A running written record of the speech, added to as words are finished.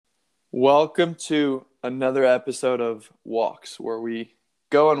Welcome to another episode of Walks, where we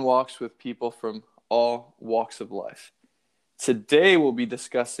go on walks with people from all walks of life. Today, we'll be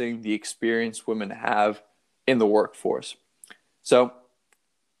discussing the experience women have in the workforce. So,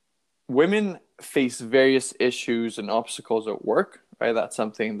 women face various issues and obstacles at work, right? That's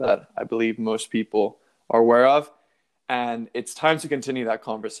something that I believe most people are aware of, and it's time to continue that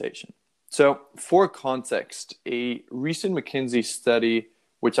conversation. So, for context, a recent McKinsey study,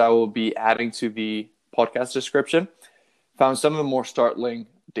 which I will be adding to the podcast description, found some of the more startling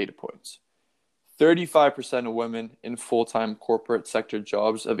data points. 35% of women in full-time corporate sector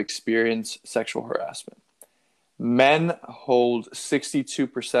jobs have experienced sexual harassment. Men hold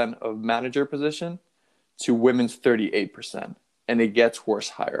 62% of manager position to women's 38%, and it gets worse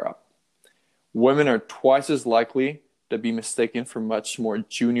higher up. Women are twice as likely to be mistaken for much more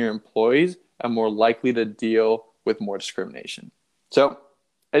junior employees and more likely to deal with more discrimination. So,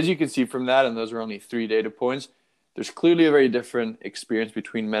 as you can see from that, and those are only 3 data points, there's clearly a very different experience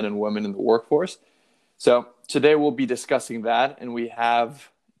between men and women in the workforce. So today we'll be discussing that, and we have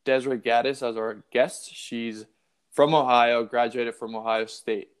Desiree Gaddis as our guest. She's from Ohio, graduated from Ohio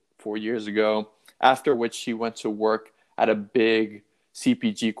State 4 years ago, after which she went to work at a big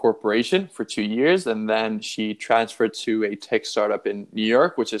CPG corporation for 2 years, and then she transferred to a tech startup in New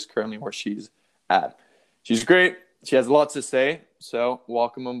York, which is currently where she's at. She's great. She has lots to say, so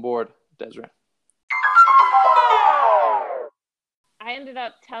welcome on board, Desiree.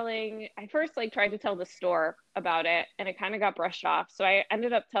 I first tried to tell the store about it and it kind of got brushed off. So I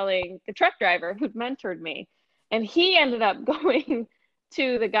ended up telling the truck driver who'd mentored me, and he ended up going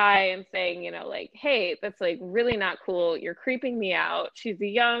to the guy and saying, hey, that's really not cool. You're creeping me out. She's a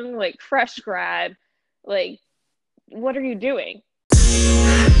young, fresh grad. What are you doing?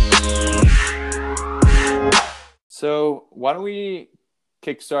 So why don't we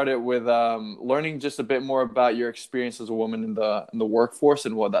kickstart it with learning just a bit more about your experience as a woman in the workforce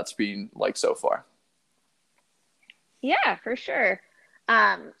and what that's been like so far. Yeah, for sure.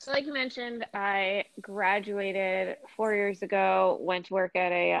 So like you mentioned, I graduated 4 years ago, went to work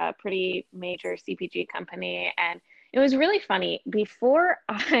at a pretty major CPG company, and it was really funny. Before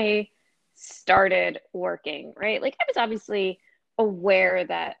I started working, right? I was obviously aware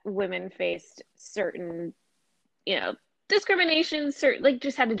that women faced certain, discrimination, certain,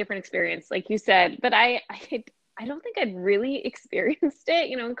 just had a different experience, like you said, but I don't think I'd really experienced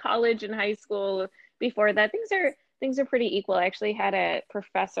it, in college and high school. Before that, things are pretty equal. I actually had a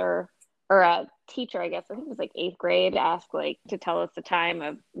professor or a teacher, I guess, I think it was 8th grade, ask to tell us the time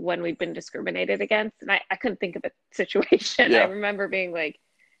of when we've been discriminated against. And I couldn't think of a situation. Yeah. I remember being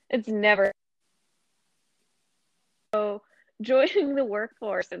it's never. So joining the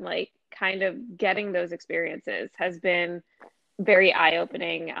workforce and kind of getting those experiences has been very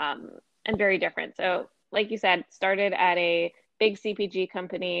eye-opening and very different. So like you said, started at a big CPG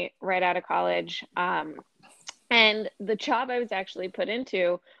company right out of college. And the job I was actually put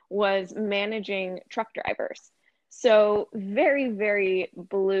into was managing truck drivers. So very, very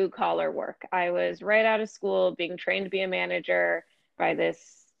blue collar work. I was right out of school being trained to be a manager by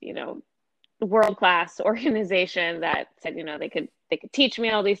this, world-class organization that said, they could teach me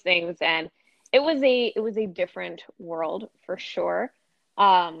all these things. And it was a different world for sure.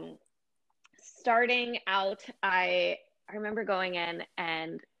 Starting out, I remember going in,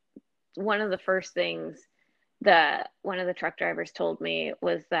 and one of the first things one of the truck drivers told me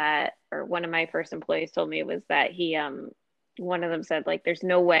was that, or one of my first employees told me was that one of them said, there's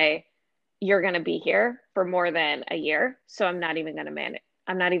no way you're going to be here for more than a year. So I'm not even going to manage.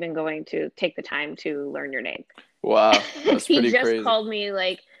 I'm not even going to take the time to learn your name. Wow, that's He pretty just crazy. called me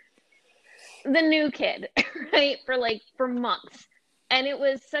the new kid, right? For months. And it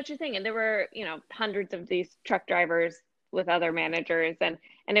was such a thing. And there were, hundreds of these truck drivers with other managers. And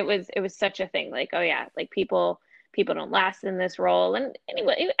it was such a thing. Oh yeah, people don't last in this role. And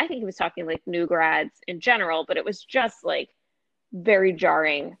anyway, I think he was talking new grads in general, but it was just very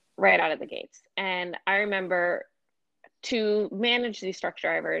jarring right out of the gates. And I remember, to manage these truck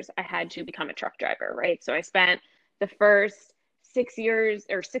drivers, I had to become a truck driver, right? So I spent the first 6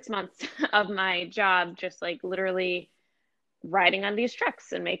 months of my job just literally riding on these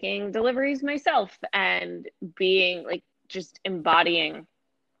trucks and making deliveries myself and being just embodying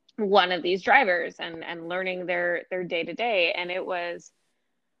one of these drivers and learning their day to day. And it was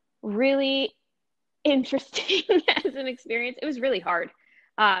really interesting as an experience. It was really hard.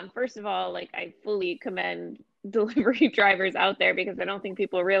 First of all, I fully commend delivery drivers out there, because I don't think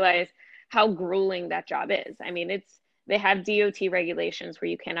people realize how grueling that job is. I mean, they have DOT regulations where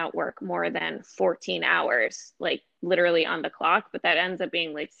you cannot work more than 14 hours, like literally on the clock, but that ends up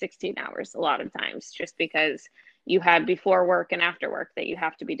being like 16 hours a lot of times, just because you have before work and after work that you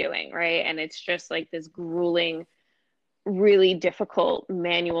have to be doing, right? And it's just like this grueling, really difficult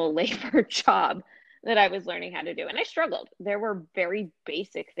manual labor job that I was learning how to do. And I struggled. There were very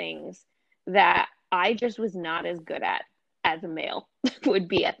basic things that I just was not as good at as a male would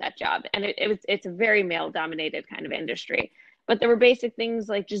be at that job. And it's a very male dominated kind of industry. But there were basic things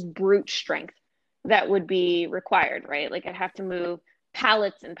like just brute strength that would be required, right? Like I'd have to move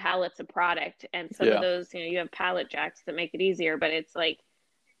pallets and pallets of product. And some of Yeah. those, you have pallet jacks that make it easier, but it's like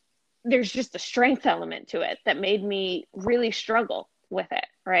there's just a strength element to it that made me really struggle with it,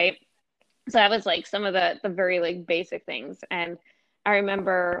 right? So that was like some of the very like basic things. And I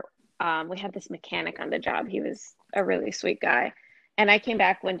remember we had this mechanic on the job. He was a really sweet guy. And I came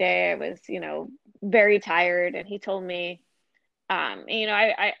back one day, I was, very tired. And he told me,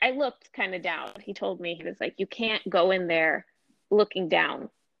 I looked kind of down. He told me, he was like, you can't go in there looking down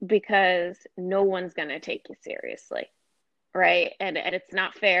because no one's going to take you seriously. Right. And it's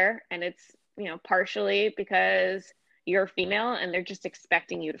not fair. And it's, partially because you're female and they're just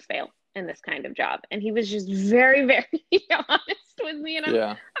expecting you to fail in this kind of job. And he was just very, very honest with me. And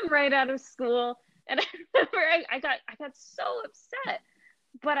Yeah. I'm right out of school. And I remember I got so upset,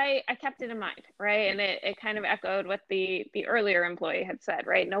 but I kept it in mind, right? And it kind of echoed what the earlier employee had said,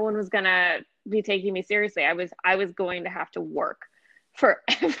 right? No one was gonna be taking me seriously. I was going to have to work for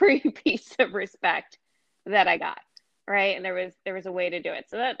every piece of respect that I got, right? And there was a way to do it.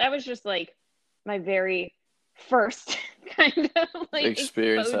 So that was just like my very first kind of like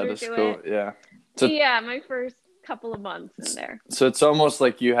Experience out exposure of to school. it. Yeah. So, Yeah, my first couple of months in there. so it's almost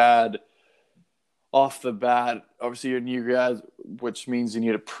like you had off the bat, obviously you're a new grad, which means you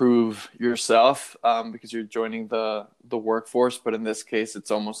need to prove yourself because you're joining the workforce. But in this case, it's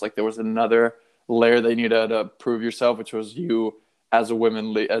almost like there was another layer that you needed to prove yourself, which was you as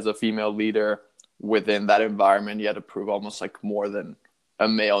as a female leader within that environment. You had to prove almost like more than a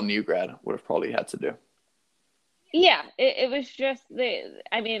male new grad would have probably had to do. Yeah, it was just they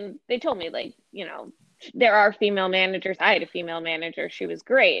told me like, there are female managers. I had a female manager. She was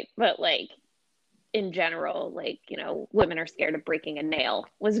great, but like in general, like, women are scared of breaking a nail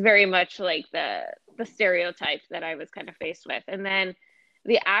was very much like the stereotype that I was kind of faced with. And then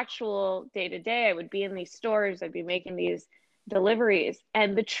the actual day to day, I would be in these stores, I'd be making these deliveries,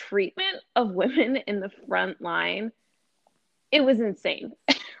 and the treatment of women in the front line, it was insane.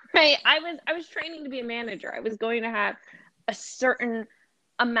 Right? I was training to be a manager. I was going to have a certain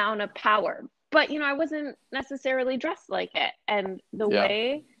amount of power, but I wasn't necessarily dressed like it. And the Yeah.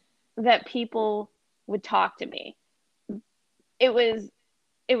 way that people would talk to me, it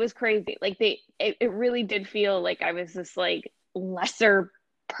was crazy. Like it really did feel like I was this like lesser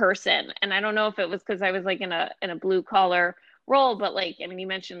person. And I don't know if it was because I was like in a blue collar role, but like, I mean, you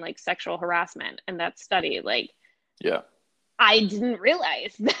mentioned like sexual harassment and that study, like Yeah. I didn't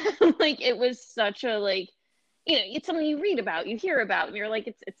realize that like it was such a like, it's something you read about, you hear about, and you're like,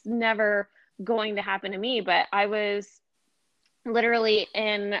 it's never going to happen to me. But I was literally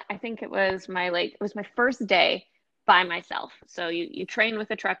I think it was my first day by myself. So you train with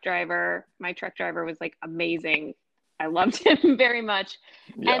a truck driver. My truck driver was like amazing. I loved him very much.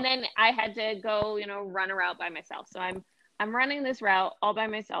 Yeah. And then I had to go, run a route by myself. So I'm running this route all by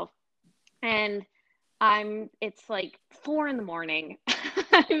myself. And it's like 4 a.m.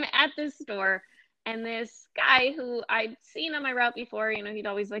 I'm at this store, and this guy who I'd seen on my route before, he'd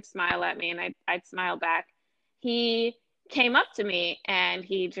always like smile at me and I'd smile back. He came up to me and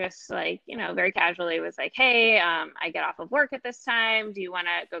he just like, very casually was like, hey, I get off of work at this time. Do you want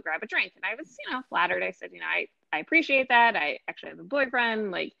to go grab a drink? And I was, flattered. I said, I appreciate that. I actually have a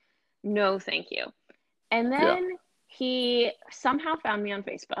boyfriend. Like, no, thank you. And Yeah. then he somehow found me on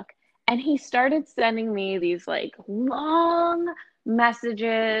Facebook. And he started sending me these like long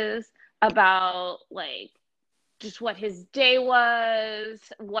messages about like just what his day was,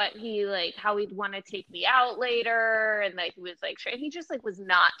 what he like, how he'd want to take me out later. And like, he was like, sure. And he just like was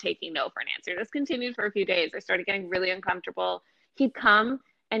not taking no for an answer. This continued for a few days. I started getting really uncomfortable. He'd come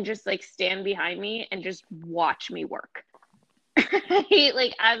and just like stand behind me and just watch me work. He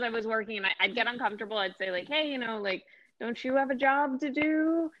like, as I was working, and I'd get uncomfortable, I'd say like, hey, like, don't you have a job to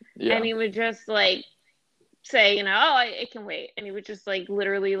do? Yeah. And he would just like say, oh, it can wait. And he would just like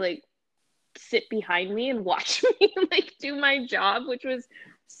literally like sit behind me and watch me like do my job, which was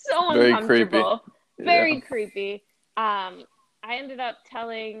so Very creepy. uncomfortable, very Yeah. creepy. I ended up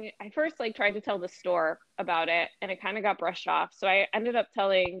I first like tried to tell the store about it, and it kind of got brushed off. So I ended up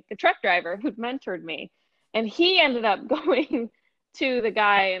telling the truck driver who'd mentored me. And he ended up going to the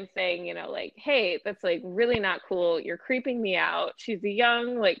guy and saying, you know, like, hey, that's like really not cool. You're creeping me out. She's a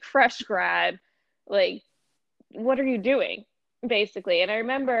young, like, fresh grad. Like, what are you doing? Basically. And I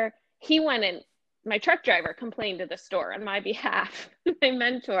remember he went and my truck driver complained to the store on my behalf, my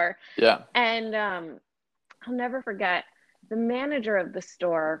mentor. Yeah. And I'll never forget the manager of the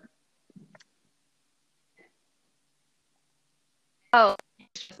store. Oh,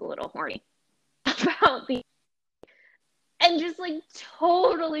 just a little horny about the and just like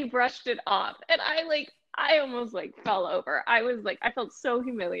totally brushed it off. And I almost like fell over. I was like, I felt so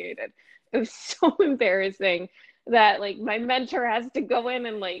humiliated. It was so embarrassing that like my mentor has to go in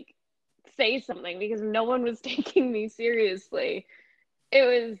and like say something because no one was taking me seriously. It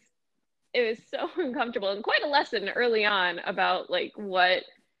was it was so uncomfortable and quite a lesson early on about like what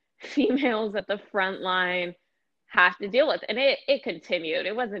females at the front line have to deal with. And it continued.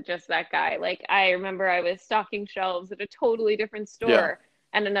 It wasn't just that guy. Like I remember I was stocking shelves at a totally different Yeah. store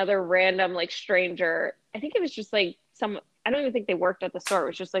and another random like stranger. I think it was just like some I don't even think they worked at the store. It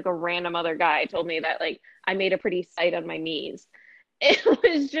was just like a random other guy told me that like I made a pretty sight on my knees. It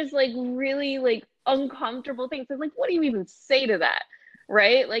was just like really like uncomfortable things. It's like, what do you even say to that?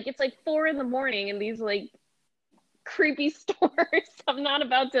 Right? Like it's like 4 a.m. in these like creepy stores. I'm not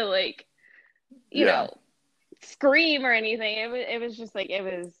about to like, you Yeah. know, scream or anything. It was just like it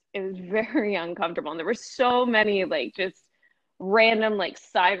was very uncomfortable. And there were so many like just random like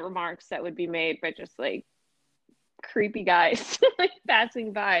side remarks that would be made by just like creepy guys like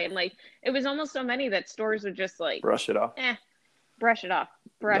passing by. And like it was almost so many that stores would just like Brush it off. brush it off.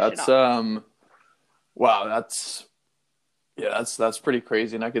 Brush it That's off. wow, that's pretty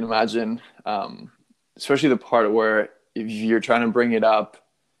crazy. And I can imagine especially the part where if you're trying to bring it up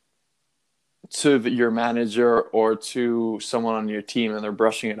to your manager or to someone on your team and they're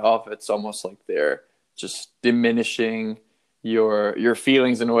brushing it off, it's almost like they're just diminishing your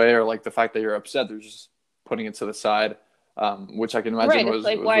feelings in a way, or like the fact that you're upset, they're just putting it to the side, which I can imagine Right. It's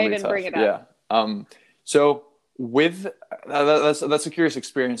like was why I really didn't tough. bring it up. Yeah. So with that's a curious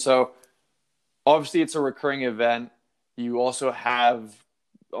experience. So obviously it's a recurring event. You also have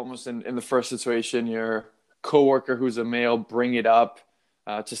almost in the first situation your coworker who's a male bring it up,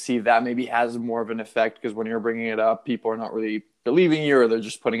 to see if that maybe has more of an effect, because when you're bringing it up, people are not really believing you or they're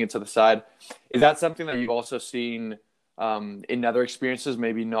just putting it to the side. Is that something that you've also seen in other experiences,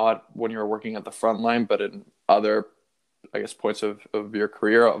 maybe not when you're working at the front line, but in other, I guess, points of your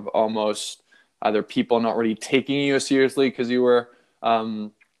career, of almost either people not really taking you as seriously because you were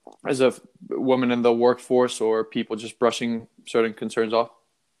as a woman in the workforce, or people just brushing certain concerns off?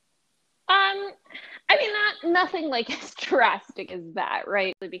 I mean, not nothing like as drastic as that,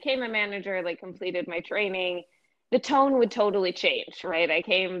 right? I became a manager, like completed my training. The tone would totally change, right? I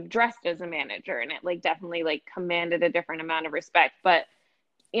came dressed as a manager, and it like definitely like commanded a different amount of respect. But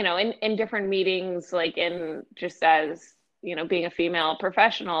you know, in different meetings, like in just as you know, being a female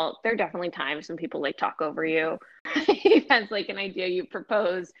professional, there are definitely times when people like talk over you. That's like an idea you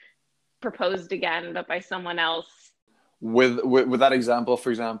proposed again, but by someone else. With that example, for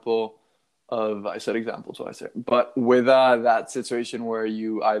example, of I said example twice there, but with that situation where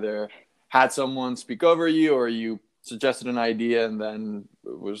you either had someone speak over you, or you suggested an idea and then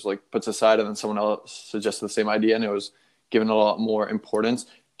it was like put aside, and then someone else suggested the same idea and it was given a lot more importance.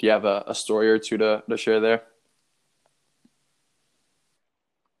 Do you have a story or two to share there?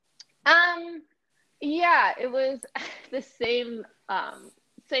 Um, yeah, it was the same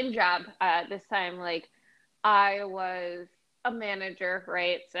job. This time, like I was a manager,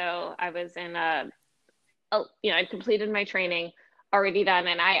 right? So I was in you know, I'd completed my training already done,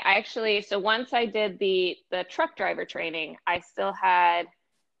 and I actually so once I did the truck driver training, I still had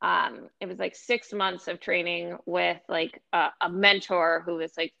it was like 6 months of training with like a mentor who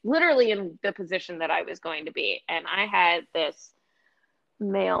was like literally in the position that I was going to be, and I had this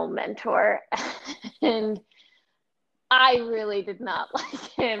male mentor, and I really did not like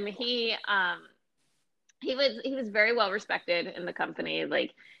him. He was very well respected in the company.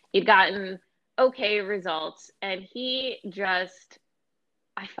 Like he'd gotten okay results, and he just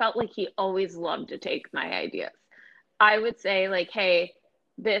I felt like he always loved to take my ideas. I would say like, hey,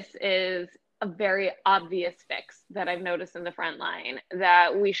 this is a very obvious fix that I've noticed in the front line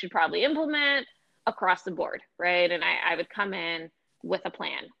that we should probably implement across the board, right? And I would come in with a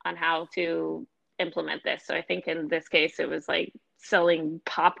plan on how to implement this. So I think in this case, it was like selling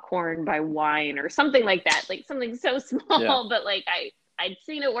popcorn by wine or something like that, like something so Yeah. small, but like I'd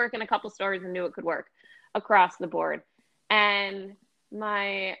seen it work in a couple stores and knew it could work across the board. And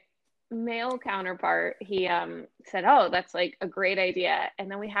my male counterpart, he said, "Oh, that's like a great idea." And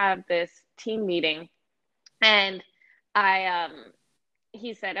then we have this team meeting And I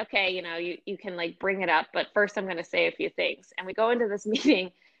he said, okay, you can like bring it up, but first I'm going to say a few things. And we go into this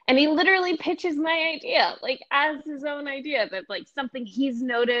meeting and he literally pitches my idea, like as his own idea, that like something he's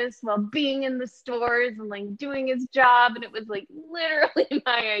noticed while being in the stores and like doing his job. And it was like literally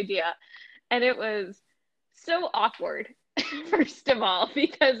my idea. And it was so awkward, first of all,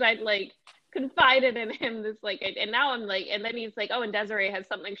 because I'd like confided in him this like, and now I'm like, and then he's like, oh, and Desiree has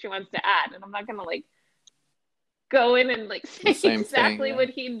something she wants to add. And I'm not going to like go in and like say exactly thing, what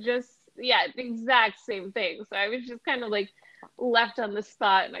he just, yeah, the exact same thing. So I was just kind of like left on the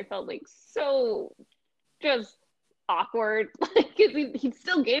spot, and I felt like so just awkward. Like he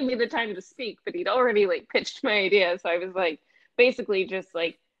still gave me the time to speak, but he'd already like pitched my idea. So I was like basically just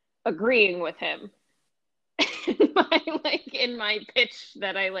like agreeing with him in my pitch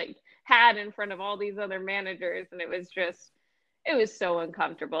that I like had in front of all these other managers, and it was so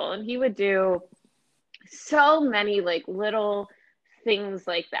uncomfortable. And he would do so many like little things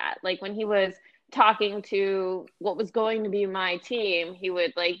like that. Like when he was talking to what was going to be my team, he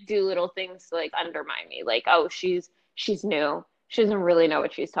would like do little things to like undermine me, like, oh, she's new, she doesn't really know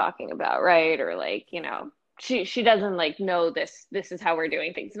what she's talking about, right? Or like, she doesn't like know this is how we're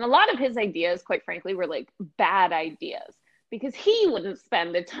doing things. And a lot of his ideas, quite frankly, were like bad ideas because he wouldn't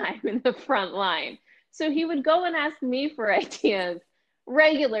spend the time in the front line. So he would go and ask me for ideas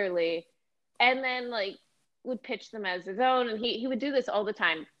regularly, and then like would pitch them as his own. And he would do this all the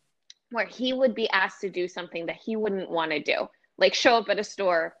time, where he would be asked to do something that he wouldn't want to do, like show up at a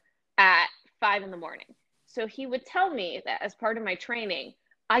store at 5 a.m. So he would tell me that as part of my training,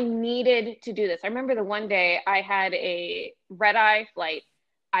 I needed to do this. I remember the one day I had a red-eye flight.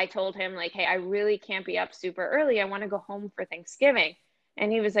 I told him like, hey, I really can't be up super early. I want to go home for Thanksgiving.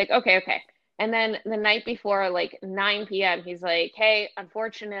 And he was like, okay. And then the night before, like 9 p.m., he's like, hey,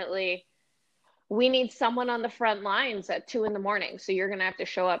 unfortunately, we need someone on the front lines at 2 a.m. So you're going to have to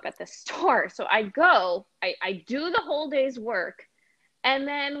show up at the store. So I go, I do the whole day's work. And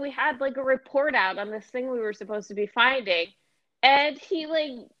then we had like a report out on this thing we were supposed to be finding. And he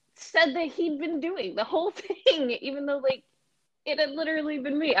like said that he'd been doing the whole thing, even though like it had literally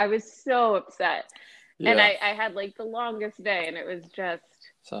been me. I was so upset. Yeah. And I had like the longest day, and it was just.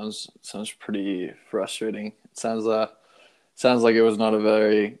 Sounds pretty frustrating. It sounds like it was not a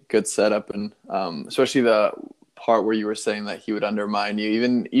very good setup, and especially the part where you were saying that he would undermine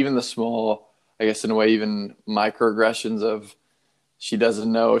you, even the small, I guess in a way, even microaggressions of she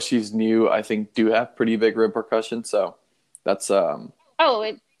doesn't know, she's new, I think do have pretty big repercussions. So that's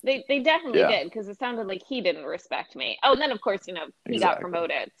they definitely did, because it sounded like he didn't respect me. Oh, and then of course he got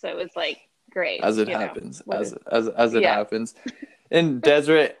promoted, so it was like great as it happens, as it happens. And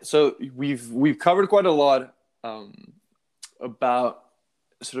Desiree, so we've covered quite a lot about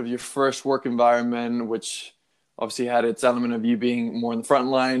sort of your first work environment, which obviously had its element of you being more in the front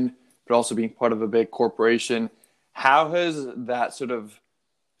line, but also being part of a big corporation. How has that sort of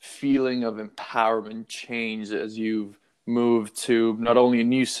feeling of empowerment changed as you've moved to not only a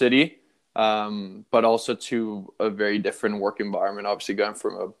new city, but also to a very different work environment, obviously going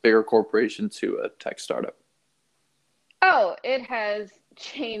from a bigger corporation to a tech startup? Oh, it has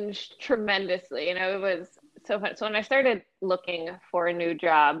changed tremendously. It was so fun. So when I started looking for a new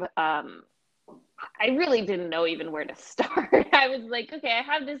job, I really didn't know even where to start. I was like, okay, I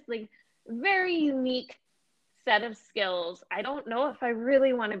have this like very unique set of skills. I don't know if I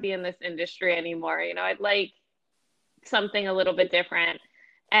really want to be in this industry anymore. I'd like something a little bit different.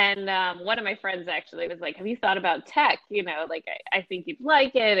 And one of my friends actually was like, have you thought about tech? Like I think you'd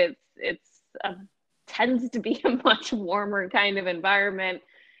like it. It's tends to be a much warmer kind of environment.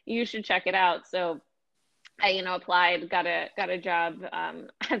 You should check it out. So I, applied, got a job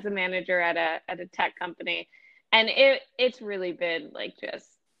as a manager at a tech company, and it's really been like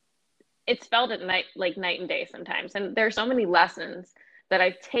it's felt at night like night and day sometimes. And there's so many lessons that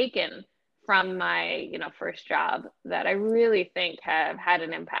I've taken from my first job that I really think have had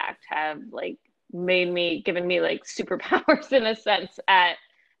an impact, have like given me like superpowers in a sense at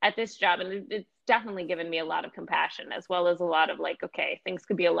this job. And it's definitely given me a lot of compassion, as well as a lot of like, okay, things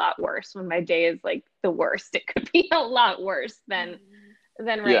could be a lot worse. When my day is like the worst, it could be a lot worse than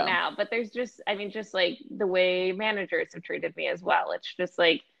right now. But there's just like the way managers have treated me as well. It's just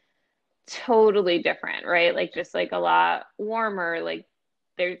like totally different, right? Like just like a lot warmer. Like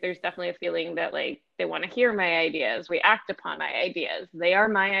there's definitely a feeling that like they want to hear my ideas. We act upon my ideas. They are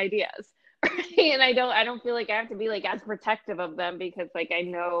my ideas. Right? And I don't feel like I have to be like as protective of them, because like I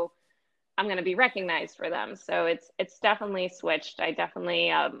know I'm going to be recognized for them. So it's definitely switched. I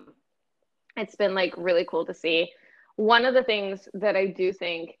definitely it's been like really cool to see. One of the things that I do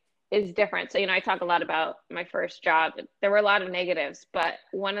think is different. So, I talk a lot about my first job. There were a lot of negatives, but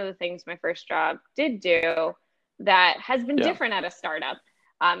one of the things my first job did do that has been Yeah. different at a startup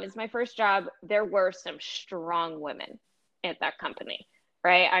is my first job. There were some strong women at that company,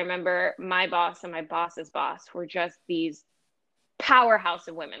 right? I remember my boss and my boss's boss were just these powerhouse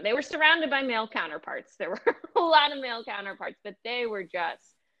of women. They were surrounded by male counterparts. There were a lot of male counterparts, but they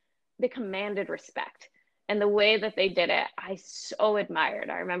commanded respect. And the way that they did it, I so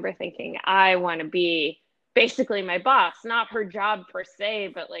admired. I remember thinking, I want to be basically my boss, not her job per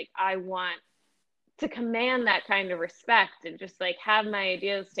se, but like I want to command that kind of respect and just like have my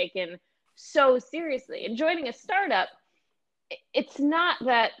ideas taken so seriously. And joining a startup, it's not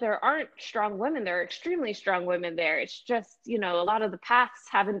that there aren't strong women. There are extremely strong women there. It's just, a lot of the paths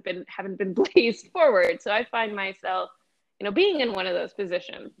haven't been blazed forward. So I find myself, being in one of those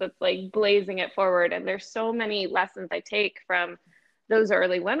positions that's like blazing it forward. And there's so many lessons I take from those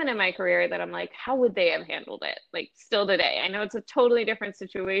early women in my career that I'm like, how would they have handled it? Like still today, I know it's a totally different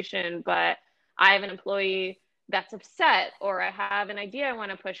situation, but I have an employee that's upset, or I have an idea I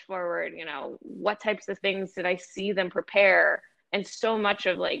want to push forward. What types of things did I see them prepare? And so much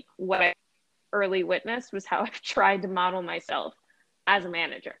of like what I early witnessed was how I've tried to model myself as a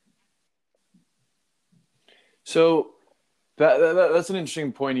manager. So that's an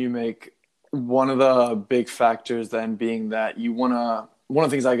interesting point you make. One of the big factors then being that one of the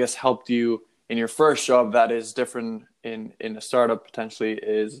things I guess helped you in your first job that is different in a startup potentially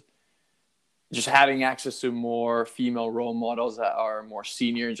is just having access to more female role models that are more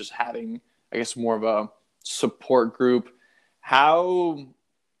senior and just having, I guess, more of a support group. How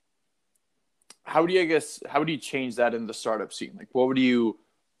do you change that in the startup scene? Like, what would you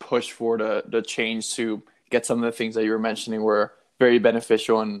push for to change to get some of the things that you were mentioning were very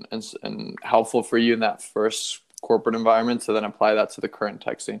beneficial and helpful for you in that first corporate environment, to then apply that to the current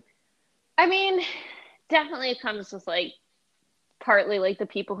tech scene? I mean, definitely it comes with like partly like the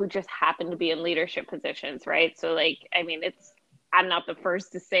people who just happen to be in leadership positions, right? So like, I mean, I'm not the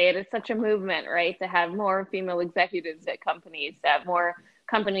first to say it. It's such a movement, right? To have more female executives at companies, to have more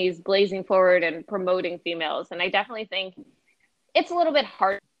companies blazing forward and promoting females. And I definitely think it's a little bit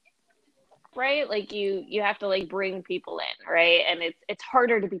hard, right? Like you have to like bring people in, right? And it's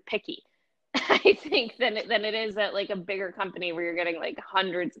harder to be picky, I think, than it is at like a bigger company where you're getting like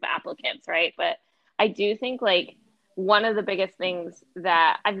hundreds of applicants, right? But I do think like one of the biggest things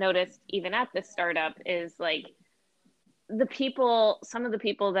that I've noticed even at this startup is like some of the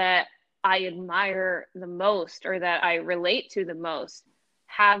people that I admire the most or that I relate to the most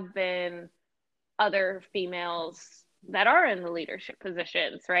have been other females that are in the leadership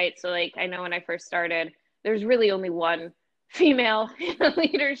positions, right? So like I know when I first started, there's really only one female in a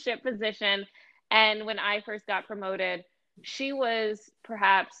leadership position. And when I first got promoted, she was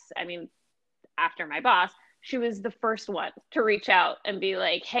perhaps, I mean, after my boss, she was the first one to reach out and be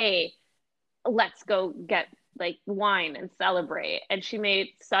like, hey, let's go get like wine and celebrate. And she made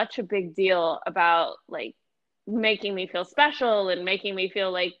such a big deal about like making me feel special and making me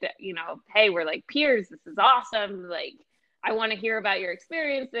feel like that, hey, we're like peers. This is awesome. Like, I want to hear about your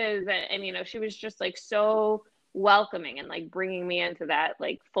experiences. And she was just like so welcoming and like bringing me into that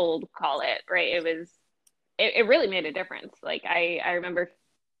like fold, call it, right? It really made a difference. Like, I remember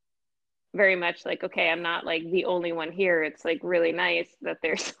very much like, okay, I'm not like the only one here. It's like really nice that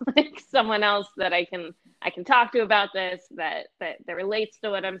there's like someone else that I can talk to about this, that relates to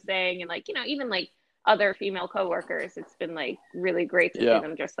what I'm saying. And like, even like other female coworkers, it's been like really great to see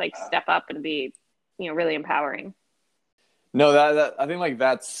them just like step up and be, really empowering. No, that I think like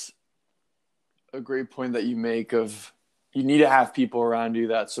that's a great point that you make of you need to have people around you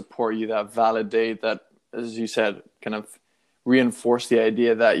that support you, that validate, that, as you said, kind of reinforce the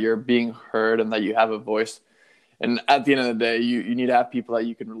idea that you're being heard and that you have a voice. And at the end of the day, you need to have people that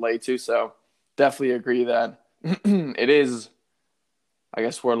you can relate to. So definitely agree that it is, I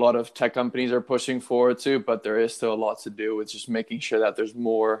guess, where a lot of tech companies are pushing forward to, but there is still a lot to do with just making sure that there's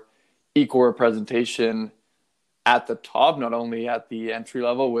more equal representation at the top, not only at the entry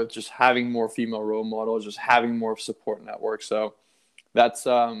level, with just having more female role models, just having more support networks. So that's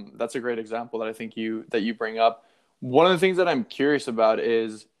a great example that I think you bring up. One of the things that I'm curious about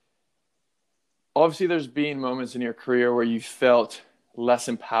is obviously there's been moments in your career where you felt less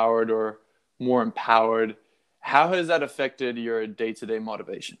empowered or more empowered. How has that affected your day-to-day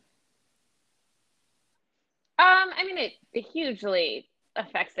motivation? I mean, it hugely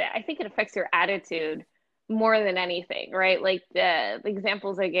affects it. I think it affects your attitude more than anything, right? Like the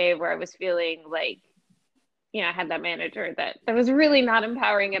examples I gave where I was feeling like, I had that manager that was really not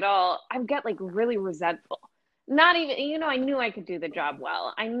empowering at all. I get like really resentful. not even, I knew I could do the job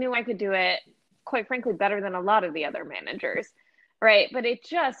well. I knew I could do it, quite frankly, better than a lot of the other managers, right? But it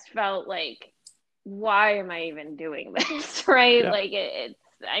just felt like, why am I even doing this, right? Yeah. Like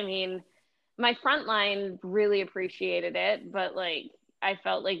I mean, my front line really appreciated it, but like I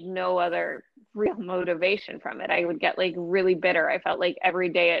felt like no other real motivation from it. I would get like really bitter. I felt like every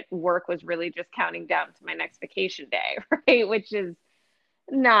day at work was really just counting down to my next vacation day, right? Which is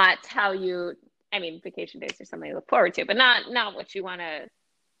not how you, I mean, vacation days are something to look forward to, but not what you want to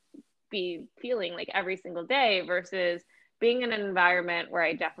be feeling like every single day, versus being in an environment where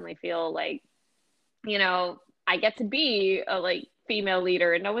I definitely feel like, I get to be a like female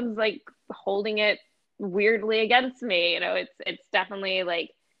leader and no one's like holding it weirdly against me. It's definitely like,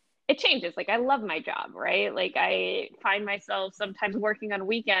 it changes. Like I love my job, right? Like I find myself sometimes working on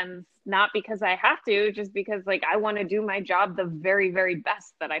weekends, not because I have to, just because like I want to do my job the very, very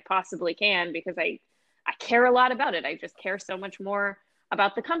best that I possibly can, because I care a lot about it. I just care so much more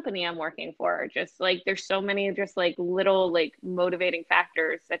about the company I'm working for. Just like there's so many just like little like motivating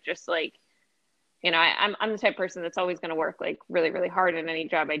factors that just like, I'm the type of person that's always going to work like really, really hard in any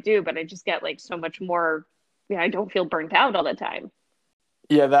job I do, but I just get like so much more, I don't feel burnt out all the time.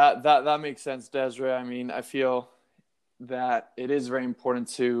 Yeah, that makes sense, Desiree. I mean, I feel that it is very important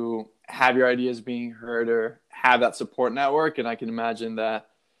to have your ideas being heard or have that support network. And I can imagine that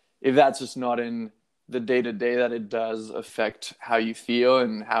if that's just not in the day-to-day, that it does affect how you feel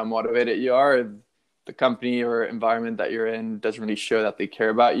and how motivated you are. If the company or environment that you're in doesn't really show that they care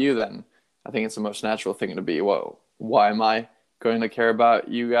about you, then I think it's the most natural thing to be, whoa, why am I going to care about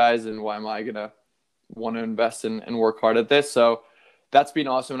you guys, and why am I going to want to invest and work hard at this? So that's been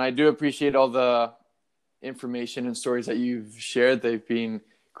awesome. And I do appreciate all the information and stories that you've shared. They've been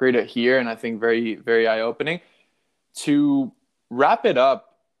great to hear, and I think very, very eye-opening. To wrap it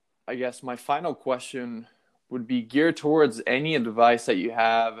up, I guess my final question would be geared towards any advice that you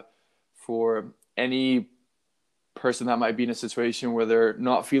have for any person that might be in a situation where they're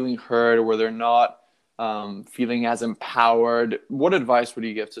not feeling heard, or where they're not feeling as empowered. What advice would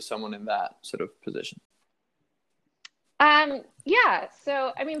you give to someone in that sort of position? Yeah.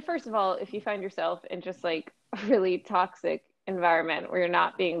 So, I mean, first of all, if you find yourself in just like a really toxic environment where you're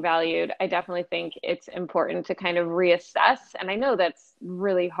not being valued, I definitely think it's important to kind of reassess. And I know that's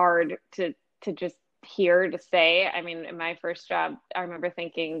really hard to just hear, to say. I mean, in my first job, I remember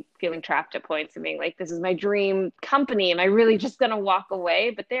feeling trapped at points and being like, this is my dream company. Am I really just going to walk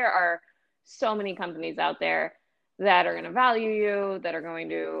away? But there are so many companies out there that are going to value you, that are going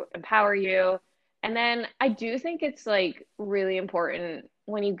to empower you. And then I do think it's like really important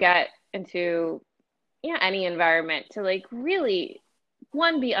when you get into any environment to like really,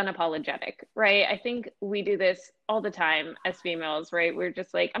 one, be unapologetic, right? I think we do this all the time as females, right? We're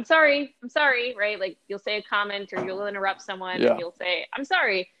just like, I'm sorry, right? Like you'll say a comment or you'll interrupt someone and you'll say, I'm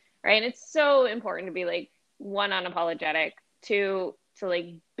sorry, right? And it's so important to be like, one, unapologetic, two, to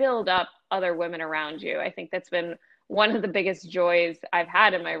like build up other women around you. I think that's been one of the biggest joys I've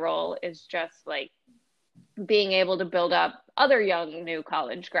had in my role, is just like being able to build up other young new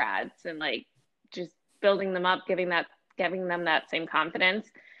college grads and like just building them up, giving them that same confidence,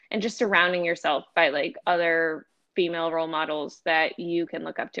 and just surrounding yourself by like other female role models that you can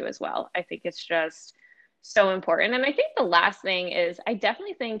look up to as well. I think it's just so important. And I think the last thing is, I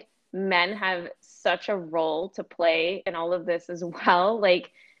definitely think men have such a role to play in all of this as well.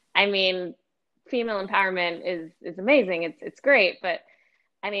 Like, I mean, female empowerment is amazing. It's great, but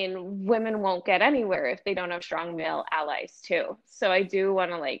I mean, women won't get anywhere if they don't have strong male allies too. So I do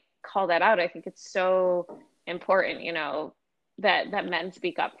want to like call that out. I think it's so important, that men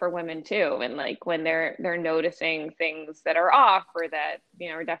speak up for women too. And like when they're noticing things that are off, or that,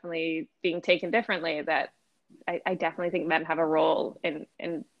 are definitely being taken differently, that I definitely think men have a role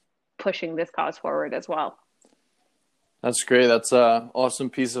in pushing this cause forward as well. That's great. That's an awesome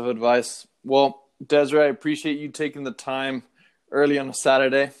piece of advice. Well, Desiree, I appreciate you taking the time early on a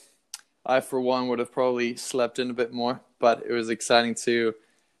Saturday. I, for one, would have probably slept in a bit more, but it was exciting to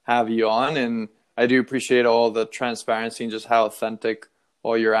have you on. And I do appreciate all the transparency and just how authentic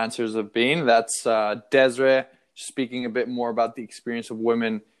all your answers have been. That's Desiree speaking a bit more about the experience of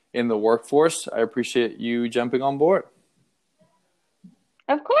women in the workforce. I appreciate you jumping on board.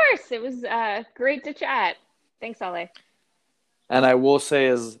 Of course. It was great to chat. Thanks, Ale. And I will say,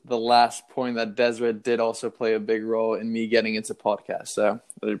 as the last point, that Desiree did also play a big role in me getting into podcasts. So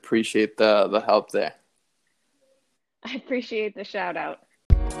I appreciate the help there. I appreciate the shout out.